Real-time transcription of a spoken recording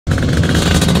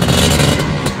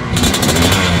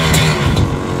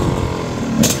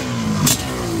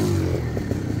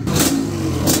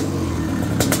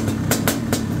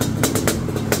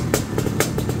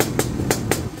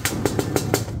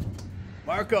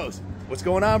Marcos, what's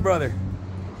going on, brother?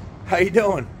 How you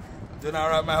doing? Doing all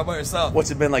right, man. How about yourself?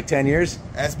 What's it been, like 10 years?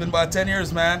 It's been about 10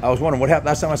 years, man. I was wondering what happened.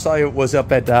 Last time I saw you was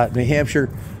up at New Hampshire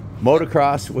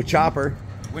motocross with Chopper.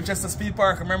 Winchester Speed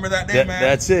Park. Remember that day, man?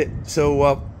 That's it.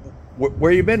 So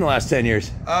where you been the last 10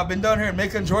 years? I've been down here in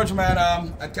Macon, Georgia, man,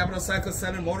 at Capital Cycles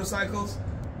selling motorcycles.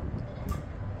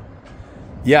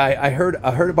 Yeah, I heard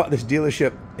about this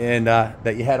dealership and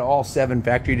that you had all 7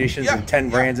 factory editions and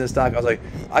 10 brands in stock. I was like,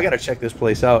 I got to check this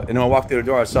place out. And when I walked through the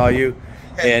door, I saw you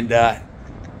and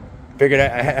figured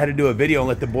I had to do a video and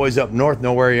let the boys up north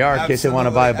know where you are in case they want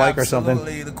to buy a bike or something.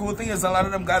 The cool thing is a lot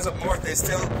of them guys up north, they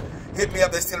still hit me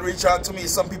up. They still reach out to me.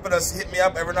 Some people just hit me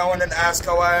up every now and then, ask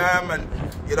how I am. And,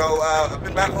 you know, I've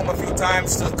been back home a few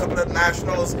times to a couple of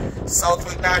nationals,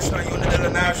 Southwick National, Unadilla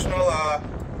National.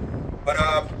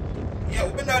 Yeah,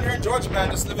 we've been down here in Georgia,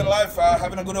 man, just living life,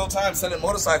 having a good old time selling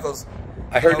motorcycles.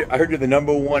 I heard you're the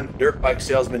 #1 dirt bike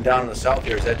salesman down in the South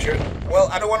here. Is that true? Well,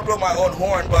 I don't want to blow my own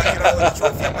horn, but you know, the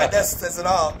trophy on my desk says it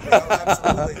all. You know,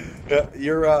 absolutely. Yeah,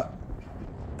 you're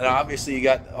and obviously you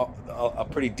got a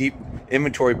pretty deep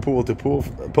inventory pool to pull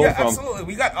from. Yeah, absolutely.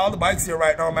 We got all the bikes here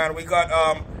right now, man. We got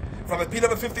from the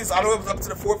PW50s all the way up to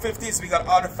the 450s. We got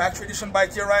all the factory edition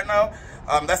bike here right now.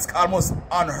 That's almost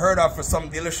unheard of for some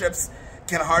dealerships.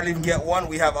 Can hardly even get one.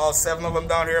 We have all 7 of them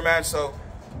down here, man. So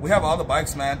we have all the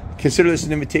bikes, man. Consider this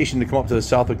an invitation to come up to the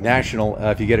Southwick National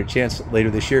if you get a chance later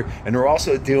this year. And we're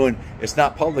also doing, it's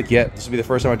not public yet, this will be the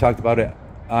first time I talked about it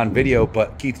on video,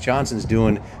 but Keith Johnson's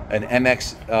doing an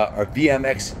MX or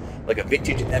VMX, like a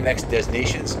vintage MX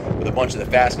destinations with a bunch of the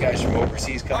fast guys from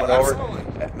overseas coming over.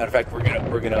 Matter of fact, we're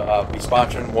gonna be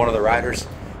sponsoring one of the riders.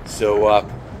 So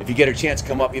if you get a chance,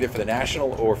 come up either for the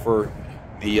National or for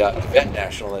the event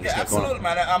national. That absolutely,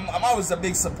 man. I'm always a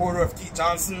big supporter of Keith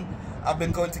Johnson. I've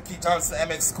been going to Keith Johnson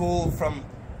MX school from,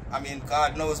 I mean,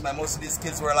 God knows, man, most of these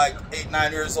kids were like 8,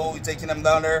 9 years old. We're taking them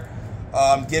down there.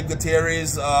 Gabe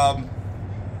Gutierrez,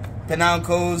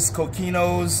 Penancos,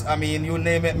 Coquinos, I mean, you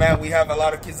name it, man. We have a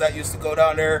lot of kids that used to go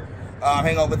down there,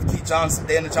 hang out with Keith Johnson.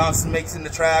 Dana Johnson making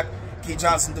the track, Keith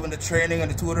Johnson doing the training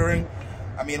and the tutoring.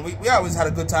 I mean, we always had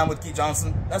a good time with Keith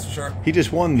Johnson, that's for sure. He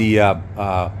just won the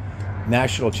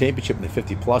national championship in the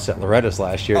 50 plus at Loretta's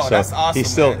last year, so that's awesome,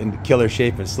 he's still man. in killer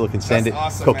shape and still can send it.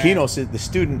 Awesome, Coquinos, the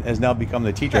student, has now become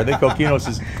the teacher. I think Coquinos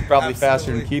is probably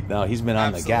faster than Keith now. He's been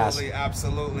on the gas.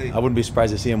 Absolutely. I wouldn't be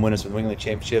surprised to see him win us with New England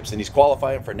championships, and he's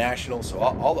qualifying for nationals. So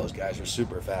all those guys are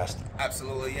super fast.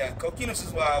 Absolutely, yeah. Coquinos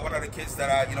is one of the kids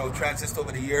that you know, transitioned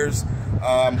over the years,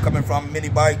 coming from mini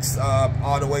bikes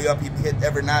all the way up. He hit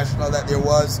every national that there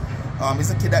was.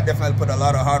 He's a kid that definitely put a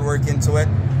lot of hard work into it.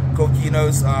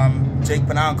 Coquinos, Jake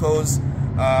Penancos,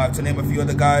 to name a few of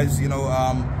the guys, you know,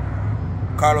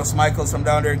 Carlos Michaels from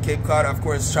down there in Cape Cod, of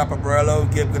course, Chapa Borello,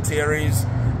 Gabe Gutierrez.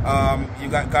 You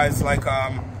got guys like,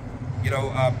 you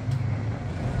know,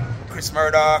 Chris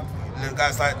Murdoch, little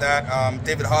guys like that.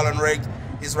 David Hollenrake,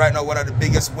 he's right now one of the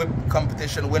biggest whip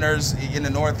competition winners in the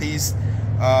Northeast.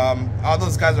 All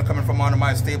those guys are coming from one of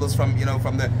my stables from, you know,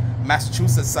 from the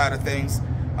Massachusetts side of things.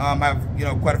 I have, you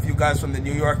know, quite a few guys from the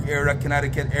New York area,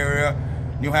 Connecticut area,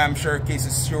 New Hampshire,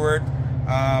 Casey Stewart,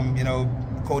 you know,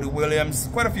 Cody Williams,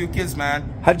 quite a few kids, man.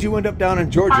 How did you end up down in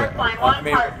Georgia? I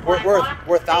mean, we're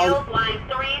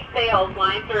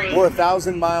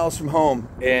 1,000 miles from home,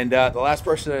 and the last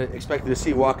person I expected to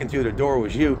see walking through the door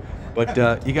was you. But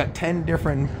you got 10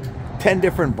 different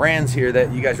brands here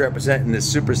that you guys represent in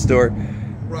this superstore.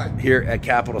 Right. Here at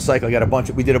Capital Cycle,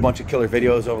 we did a bunch of killer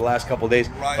videos over the last couple of days.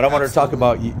 Right, but I wanted to talk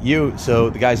about you, so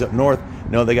the guys up north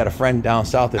know they got a friend down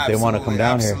south if they want to come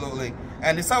down here. Absolutely.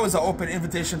 And it's always an open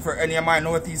invitation for any of my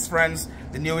Northeast friends,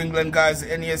 the New England guys, the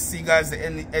NESC guys, the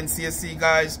NCSC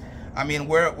guys. I mean,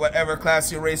 whatever class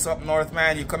you race up north,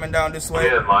 man, you're coming down this way,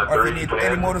 or if you need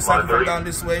any motorcycle from down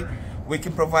this way, we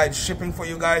can provide shipping for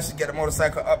you guys to get a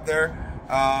motorcycle up there.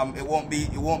 It won't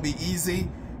be easy.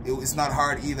 It's not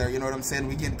hard either, you know what I'm saying?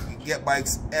 We can get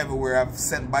bikes everywhere. I've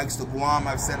sent bikes to Guam,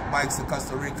 I've sent bikes to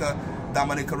Costa Rica,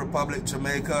 Dominican Republic,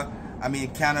 Jamaica, I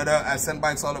mean Canada. I've sent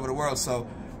bikes all over the world, so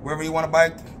wherever you want a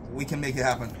bike, we can make it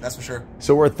happen, that's for sure.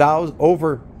 So we're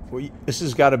this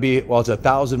has got to be, well, it's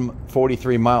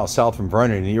 1,043 miles south from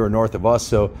Vernon, and you were north of us,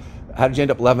 so how did you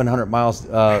end up 1,100 miles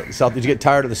south? Did you get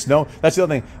tired of the snow? That's the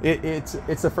other thing.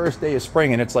 It's the first day of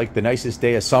spring, and it's like the nicest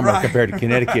day of summer compared to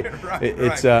Connecticut.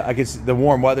 I guess the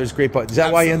warm weather is great. But is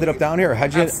that why you ended up down here?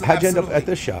 How'd you end up at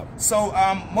this shop? So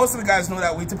most of the guys know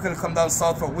that we typically come down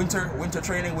south for winter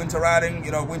training, winter riding,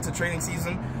 you know, winter training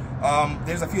season.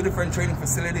 There's a few different training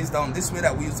facilities down this way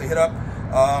that we used to hit up.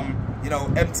 You know,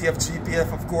 MTF,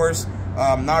 GPF, of course.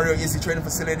 Nario Easy Training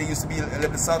Facility used to be a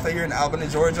little bit south of here in Albany,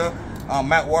 Georgia.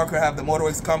 Matt Walker have the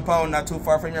Motorworks compound not too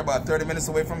far from here, about 30 minutes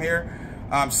away from here.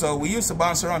 So we used to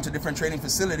bounce around to different training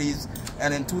facilities,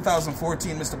 and in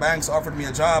 2014, Mr. Banks offered me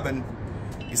a job, and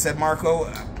he said, Marco,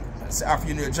 I offer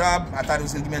you a job. I thought he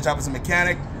was going to give me a job as a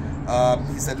mechanic.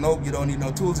 He said, nope, you don't need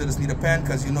no tools, you just need a pen,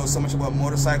 because you know so much about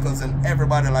motorcycles, and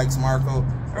everybody likes Marco.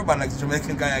 Everybody likes the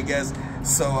Jamaican guy, I guess.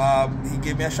 So he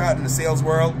gave me a shot in the sales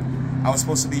world. I was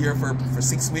supposed to be here for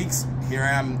 6 weeks. Here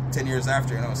I am 10 years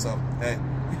after, you know, so hey.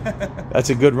 That's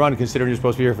a good run considering you're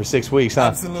supposed to be here for 6 weeks, huh?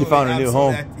 Absolutely. You found a new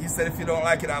home. He said if you don't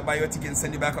like it, I'll buy you a ticket and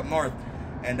send you back up north.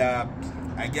 And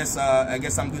I guess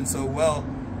I'm doing so well.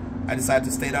 I decided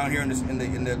to stay down here in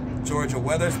the Georgia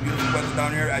weather. It's beautiful weather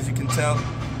down here, as you can tell.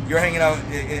 You're hanging out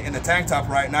in the tank top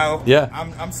right now. Yeah.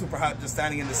 I'm super hot just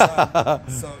standing in the sun.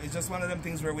 So it's just one of them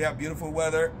things where we have beautiful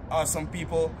weather, awesome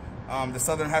people. The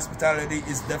southern hospitality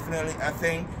is definitely a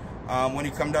thing. When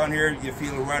you come down here, you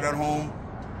feel right at home.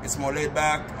 It's more laid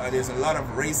back. There's a lot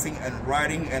of racing and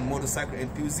riding and motorcycle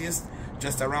enthusiasts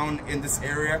just around in this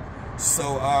area.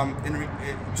 So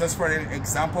just for an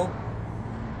example,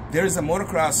 there is a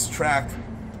motocross track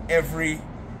every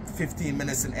 15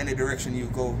 minutes in any direction you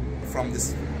go from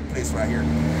this place right here.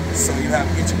 So you have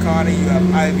Ichikani, you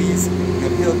have Ivies, you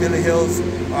have Hillbilly Hills.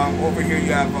 Over here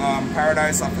you have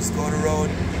Paradise off of Skoda Road.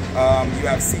 You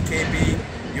have CKB.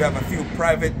 You have a few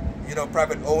private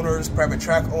owners, private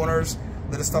track owners,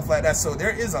 little stuff like that. So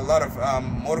there is a lot of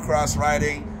motocross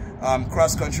riding,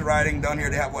 cross-country riding. Down here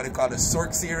they have what they call the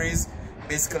Sork series,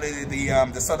 basically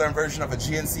the southern version of a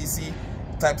GNCC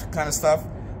type kind of stuff.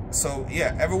 So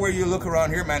yeah, everywhere you look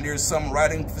around here, man, there's some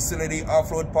riding facility,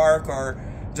 off-road park, or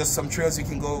just some trails you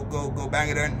can go bang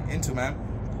it into, man.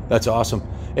 That's awesome.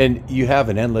 And you have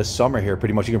an endless summer here,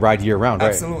 pretty much. You can ride year round, right?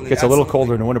 Absolutely. It gets a little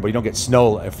colder in the winter, but you don't get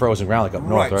snow and frozen ground like up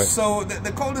north, right? So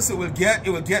the coldest it will get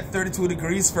 32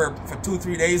 degrees for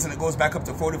 2-3 days, and it goes back up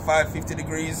to 45, 50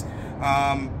 degrees.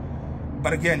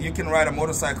 But again, you can ride a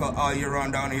motorcycle all year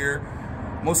round down here.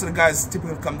 Most of the guys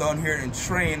typically come down here and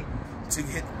train to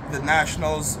hit the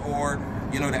nationals, or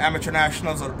the amateur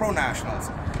nationals or the pro nationals.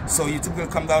 So you typically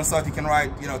come down south, you can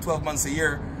ride 12 months a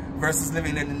year, versus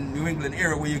living in the New England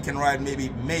area where you can ride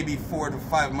maybe 4 to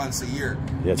 5 months a year.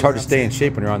 Yeah, it's hard to stay in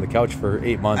shape when you're on the couch for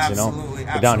 8 months, absolutely,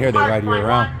 But down here they ride year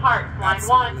round.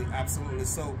 Absolutely.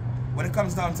 So when it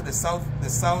comes down to the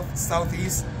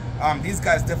southeast, these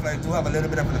guys definitely do have a little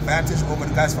bit of an advantage over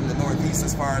the guys from the northeast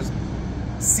as far as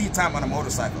seat time on a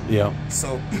motorcycle. Yeah.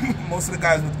 So most of the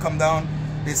guys would come down,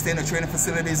 they stay in the training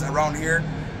facilities around here.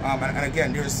 And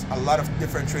again, there's a lot of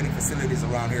different training facilities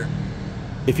around here.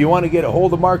 If you want to get a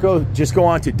hold of Marco, just go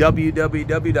on to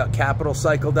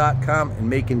www.capitalcycle.com in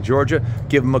Macon, Georgia.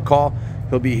 Give him a call.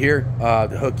 He'll be here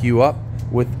to hook you up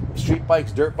with street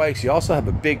bikes, dirt bikes. You also have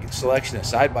a big selection of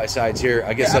side-by-sides here.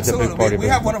 I guess that's absolutely a big part of it. We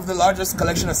have one of the largest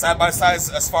collection of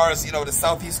side-by-sides as far as the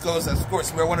southeast goes. Of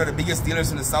course, we're one of the biggest dealers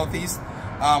in the southeast.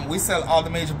 We sell all the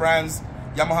major brands: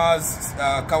 Yamahas,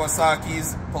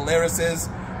 Kawasaki's, Polarises.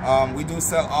 We do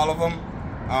sell all of them.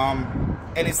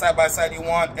 Any side-by-side you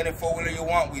want, any four-wheeler you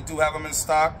want, we do have them in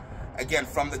stock. Again,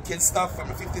 from the kids stuff, from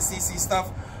the 50cc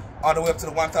stuff, all the way up to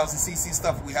the 1000cc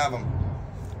stuff, we have them.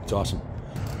 It's awesome.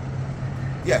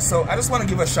 Yeah, so I just want to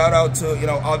give a shout out to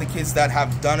all the kids that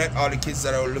have done it, all the kids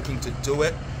that are looking to do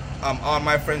it, all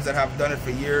my friends that have done it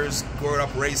for years, growing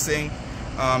up racing.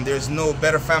 There's no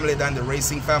better family than the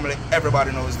racing family.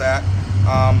 Everybody knows that.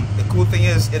 The cool thing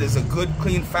is, it is a good,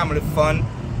 clean family fun.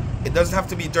 It doesn't have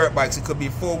to be dirt bikes. It could be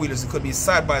four-wheelers. It could be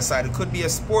side-by-side. It could be a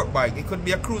sport bike. It could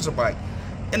be a cruiser bike.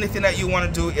 Anything that you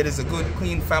want to do, it is a good,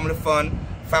 clean, family fun,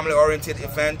 family-oriented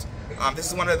event. This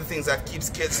is one of the things that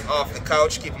keeps kids off the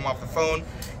couch, keep them off the phone,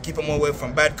 keep them away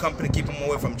from bad company, keep them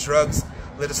away from drugs,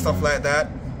 little stuff like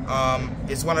that.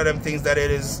 It's one of them things that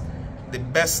it is the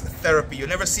best therapy. You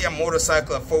never see a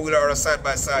motorcycle, a four-wheeler, or a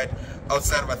side-by-side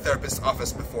outside of a therapist's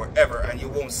office before, ever, and you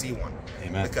won't see one.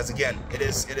 Amen. Because again, it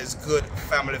is good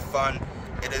family fun.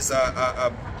 It is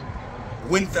a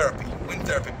wind therapy. Wind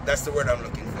therapy, that's the word I'm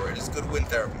looking for. It is good wind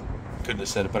therapy. Couldn't have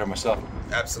said it better myself.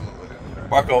 Absolutely.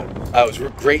 Marco, it was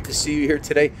great to see you here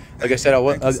today. Like I said, I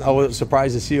was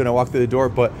surprised to see you when I walked through the door,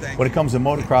 but when it comes to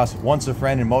motocross, once a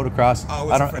friend in motocross,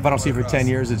 if I don't see you for 10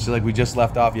 years, it's like we just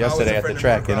left off yesterday at the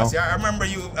track, Yeah, I remember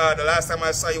you, the last time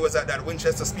I saw you was at that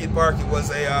Winchester Speed Park. It was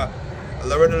a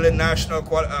Loretta Lynn National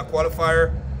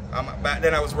qualifier. Back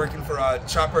then I was working for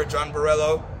Chopper, John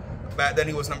Borello. Back then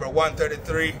he was number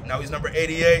 133, now he's number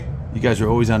 88. You guys are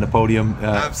always on the podium,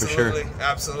 for sure.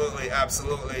 Absolutely.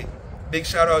 Big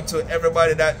shout out to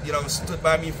everybody that stood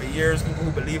by me for years, people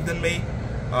who believed in me.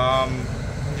 All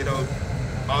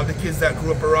the kids that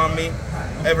grew up around me.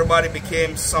 Everybody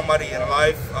became somebody in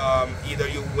life. Either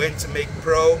you went to make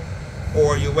pro,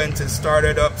 or you went and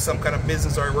started up some kind of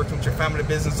business, or you're working with your family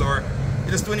business, or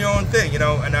you're just doing your own thing, you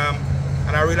know. And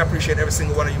I really appreciate every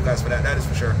single one of you guys for that. That is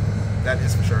for sure. That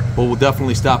is for sure. Well, we'll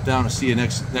definitely stop down and see you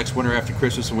next winter after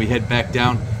Christmas when we head back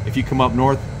down. If you come up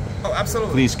north, oh,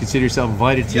 absolutely, please consider yourself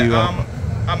invited to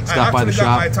stop by the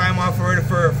shop. I got my time off already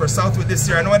for Southwood this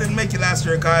year. I know I didn't make it last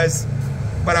year, guys,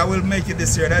 but I will make it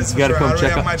this year. That's for sure. I already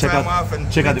have my time off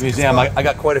and check out the museum. I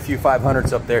got quite a few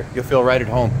 500s up there. You'll feel right at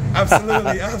home.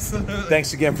 Absolutely, absolutely.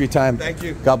 Thanks again for your time. Thank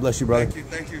you. God bless you, brother.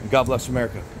 Thank you. God bless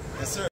America. Yes, sir.